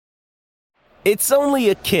It's only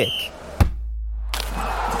a kick,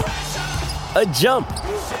 a jump,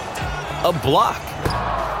 a block.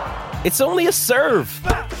 It's only a serve.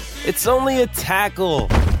 It's only a tackle,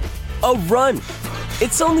 a run.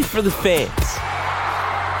 It's only for the fans.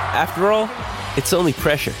 After all, it's only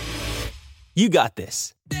pressure. You got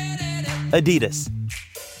this. Adidas.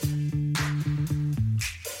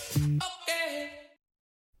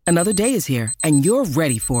 Another day is here, and you're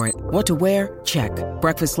ready for it. What to wear? Check.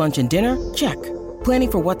 Breakfast, lunch, and dinner? Check.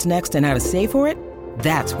 Planning for what's next and how to save for it?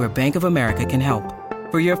 That's where Bank of America can help.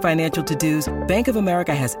 For your financial to-dos, Bank of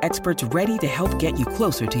America has experts ready to help get you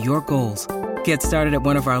closer to your goals. Get started at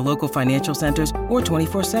one of our local financial centers or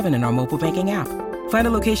 24/7 in our mobile banking app. Find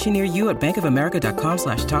a location near you at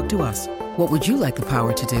bankofamerica.com/talktous. What would you like the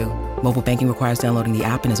power to do? Mobile banking requires downloading the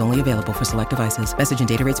app and is only available for select devices. Message and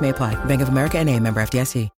data rates may apply. Bank of America N.A., member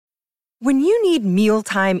FDIC. When you need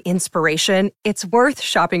mealtime inspiration, it's worth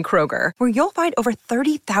shopping Kroger, where you'll find over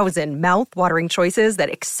 30,000 mouth-watering choices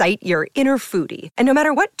that excite your inner foodie. And no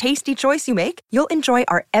matter what tasty choice you make, you'll enjoy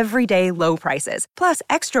our everyday low prices, plus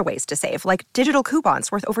extra ways to save, like digital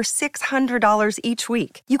coupons worth over $600 each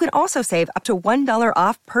week. You can also save up to $1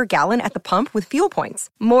 off per gallon at the pump with fuel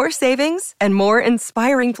points. More savings and more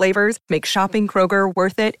inspiring flavors make shopping Kroger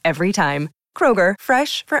worth it every time. Kroger,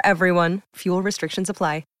 fresh for everyone. Fuel restrictions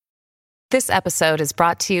apply. This episode is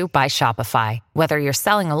brought to you by Shopify. Whether you're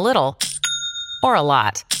selling a little or a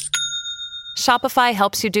lot, Shopify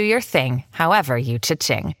helps you do your thing, however you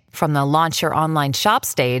cha-ching. From the launch your online shop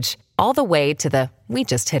stage, all the way to the we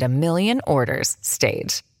just hit 1 million orders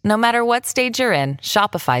stage. No matter what stage you're in,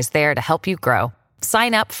 Shopify's there to help you grow.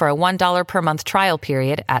 Sign up for a $1 per month trial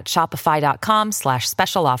period at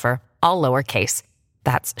shopify.com/special offer, all lowercase.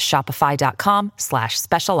 That's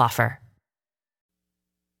shopify.com/special offer.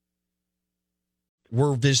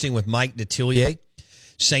 We're visiting with Mike Detillier,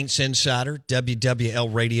 Saints Insider, WWL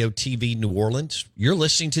Radio TV New Orleans. You're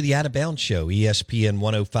listening to the Out of Bounds Show, ESPN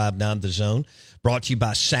 105.9 The Zone, brought to you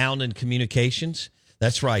by Sound and Communications.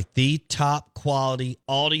 That's right, the top quality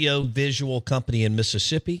audio-visual company in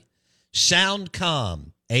Mississippi,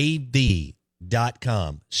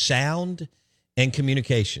 SoundcomAV.com. Sound and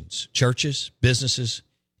Communications, churches, businesses,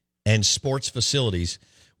 and sports facilities.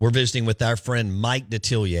 We're visiting with our friend Mike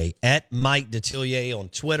Detillier, at Mike Detillier on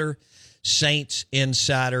Twitter, Saints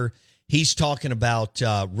Insider. He's talking about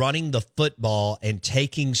running the football and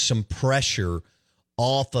taking some pressure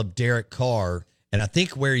off of Derek Carr. And I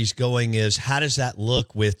think where he's going is, how does that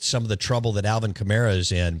look with some of the trouble that Alvin Kamara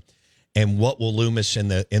is in, and what will Loomis and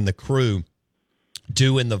the crew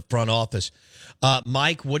do in the front office?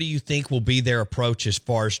 Mike, what do you think will be their approach as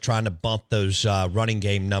far as trying to bump those running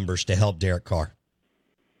game numbers to help Derek Carr?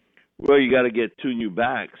 Well, you got to get 2 new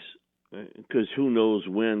backs, because who knows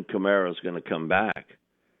when Kamara's going to come back.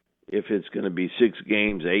 If it's going to be 6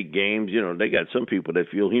 games, 8 games, they got some people that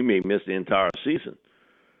feel he may miss the entire season.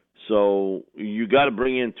 So you got to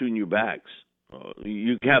bring in 2 new backs.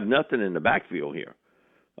 You have nothing in the backfield here.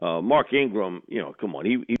 Mark Ingram, come on,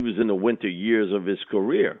 he was in the winter years of his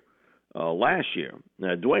career last year.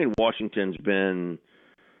 Now, Dwayne Washington's been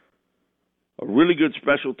a really good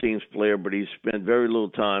special teams player, but he's spent very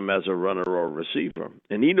little time as a runner or a receiver.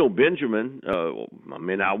 And Eno Benjamin,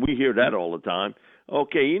 we hear that all the time.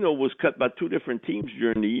 Okay, Eno was cut by 2 different teams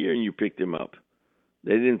during the year, and you picked him up.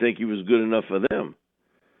 They didn't think he was good enough for them.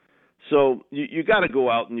 So you got to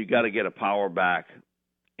go out and you got to get a power back,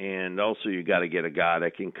 and also you got to get a guy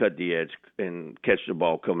that can cut the edge and catch the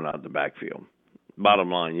ball coming out of the backfield.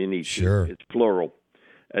 Bottom line, you need sure. It's plural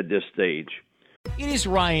at this stage. It is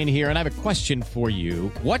Ryan here, and I have a question for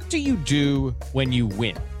you. What do you do when you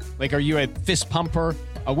win? Like, are you a fist pumper,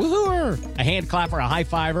 a woo-hooer, a hand clapper, a high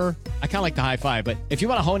fiver? I kind of like the high five, but if you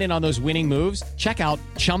want to hone in on those winning moves, check out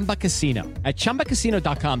Chumba Casino. At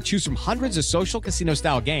ChumbaCasino.com, choose from hundreds of social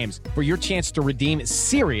casino-style games for your chance to redeem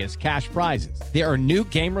serious cash prizes. There are new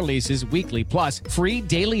game releases weekly, plus free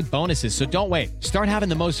daily bonuses, so don't wait. Start having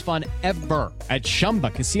the most fun ever at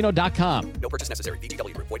ChumbaCasino.com. No purchase necessary.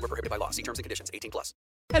 VGW. Void where prohibited by law. See terms and conditions. 18+.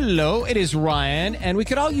 Hello, it is Ryan, and we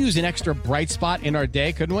could all use an extra bright spot in our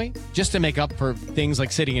day, couldn't we? Just to make up for things like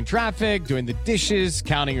sitting in traffic, doing the dishes,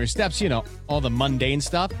 counting your steps, all the mundane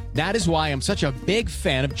stuff. That is why I'm such a big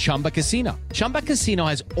fan of Chumba Casino. Chumba Casino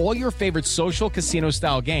has all your favorite social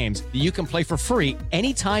casino-style games that you can play for free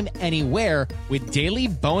anytime, anywhere with daily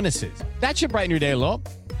bonuses. That should brighten your day a little.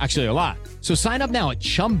 Actually, a lot. So sign up now at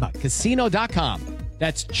ChumbaCasino.com.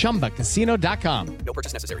 That's ChumbaCasino.com. No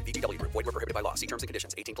purchase necessary. VGW. Void where prohibited by law. See terms and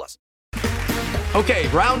conditions. 18+. Okay,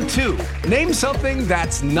 round 2. Name something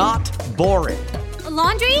that's not boring. A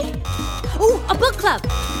laundry? Ooh, a book club.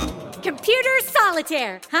 Computer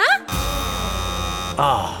solitaire, huh?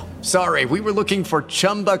 Sorry, we were looking for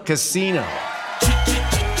Chumba Casino.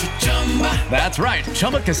 That's right.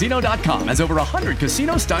 ChumbaCasino.com has over 100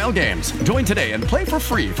 casino-style games. Join today and play for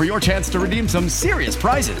free for your chance to redeem some serious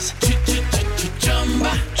prizes.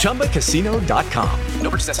 ChumbaCasino.com. No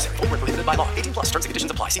purchase necessary. Void where prohibited by law. 18 plus. Terms and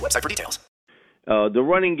conditions apply. See website for details. The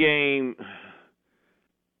running game,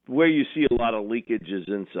 where you see a lot of leakages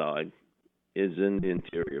inside, is in the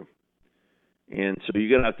interior. And so you're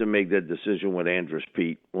going to have to make that decision with Andrus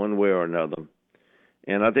Peat, one way or another.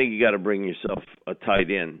 And I think you got to bring yourself a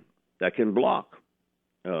tight end that can block.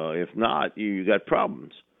 If not, you got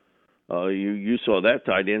problems. You saw that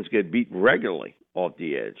tight ends get beat regularly off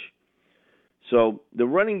the edge. So the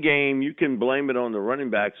running game, you can blame it on the running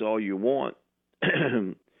backs all you want.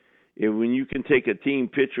 When you can take a team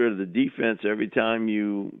picture of the defense every time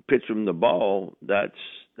you pitch them the ball, that's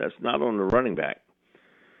not on the running back.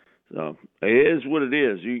 So it is what it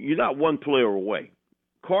is. You're not one player away.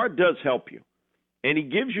 Carr does help you, and he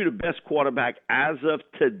gives you the best quarterback as of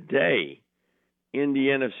today in the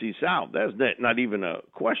NFC South. That's not even a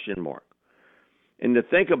question mark. And to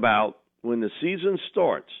think about, when the season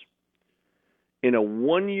starts, in a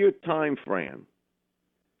one-year time frame,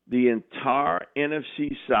 the entire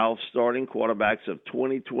NFC South starting quarterbacks of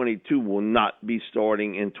 2022 will not be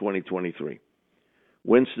starting in 2023.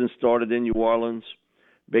 Winston started in New Orleans.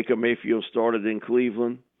 Baker Mayfield started in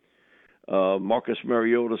Cleveland. Marcus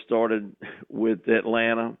Mariota started with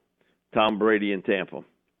Atlanta. Tom Brady in Tampa.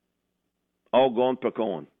 All gone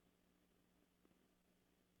pecan.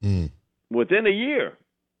 Within a year,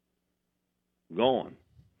 gone.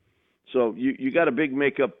 So you got a big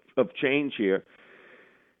makeup of change here.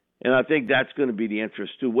 And I think that's going to be the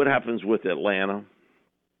interest, too. What happens with Atlanta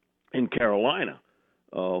and Carolina?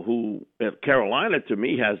 Carolina, to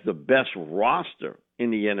me, has the best roster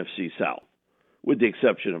in the NFC South, with the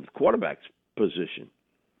exception of the quarterback's position.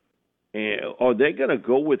 And are they going to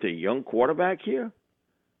go with a young quarterback here?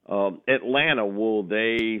 Atlanta, will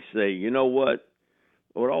they say, you know what,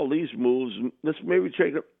 with all these moves, let's maybe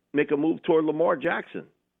make a move toward Lamar Jackson?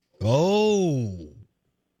 Oh.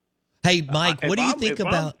 Hey, Mike, what do you think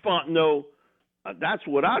about – Fontenot, that's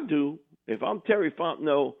what I do. If I'm Terry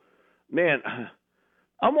Fontenot, man,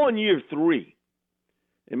 I'm on year 3.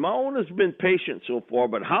 And my owner's been patient so far,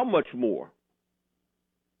 but how much more?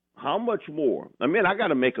 How much more? I mean, I got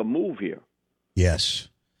to make a move here. Yes.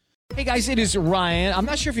 Hey, guys, it is Ryan. I'm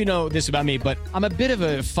not sure if you know this about me, but I'm a bit of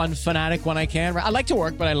a fun fanatic when I can. I like to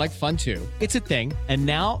work, but I like fun, too. It's a thing. And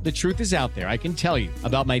now the truth is out there. I can tell you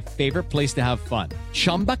about my favorite place to have fun,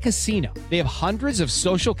 Chumba Casino. They have hundreds of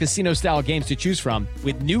social casino-style games to choose from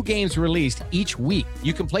with new games released each week.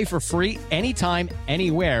 You can play for free anytime,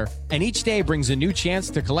 anywhere, and each day brings a new chance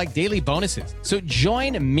to collect daily bonuses. So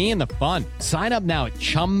join me in the fun. Sign up now at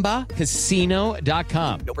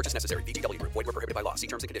ChumbaCasino.com. No purchase necessary. VGW Group. Void where prohibited by law. See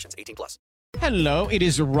terms and conditions. 18 plus. Hello, it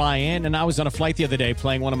is Ryan, and I was on a flight the other day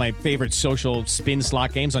playing one of my favorite social spin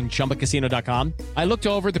slot games on ChumbaCasino.com. I looked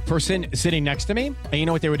over at the person sitting next to me, and you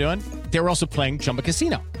know what they were doing? They were also playing Chumba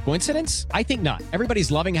Casino. Coincidence? I think not.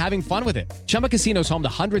 Everybody's loving having fun with it. Chumba Casino is home to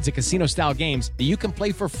hundreds of casino-style games that you can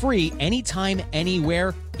play for free anytime,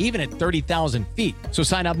 anywhere, even at 30,000 feet. So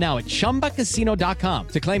sign up now at ChumbaCasino.com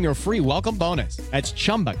to claim your free welcome bonus. That's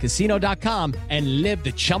ChumbaCasino.com and live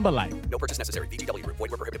the Chumba life. No purchase necessary. VGW Group. Void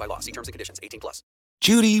where prohibited by law. See terms and conditions. 18 plus.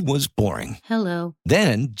 Judy was boring. Hello.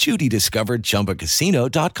 Then Judy discovered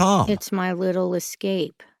ChumbaCasino.com. It's my little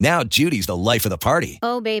escape. Now Judy's the life of the party.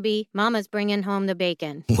 Oh, baby, mama's bringing home the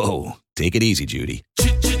bacon. Whoa, take it easy, Judy.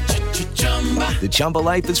 The Chumba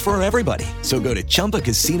life is for everybody. So go to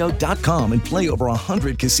ChumbaCasino.com and play over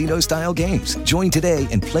 100 casino-style games. Join today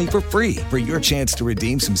and play for free for your chance to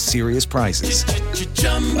redeem some serious prizes.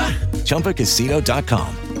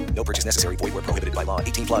 ChumbaCasino.com. No purchase necessary. Void where prohibited by law.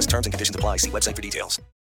 18 plus terms and conditions apply. See website for details.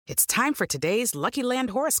 It's time for today's Lucky Land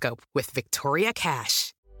horoscope with Victoria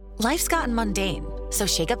Cash. Life's gotten mundane, so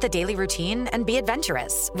shake up the daily routine and be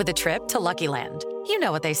adventurous with a trip to Lucky Land. You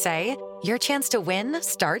know what they say. Your chance to win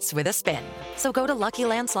starts with a spin. So go to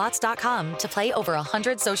LuckyLandSlots.com to play over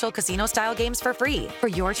 100 social casino-style games for free for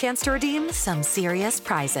your chance to redeem some serious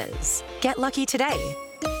prizes. Get lucky today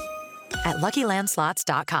at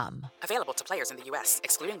LuckyLandSlots.com. Available to players in the U.S.,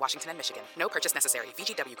 excluding Washington and Michigan. No purchase necessary.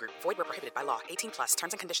 VGW Group. Void where prohibited by law. 18 plus.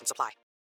 Terms and conditions apply.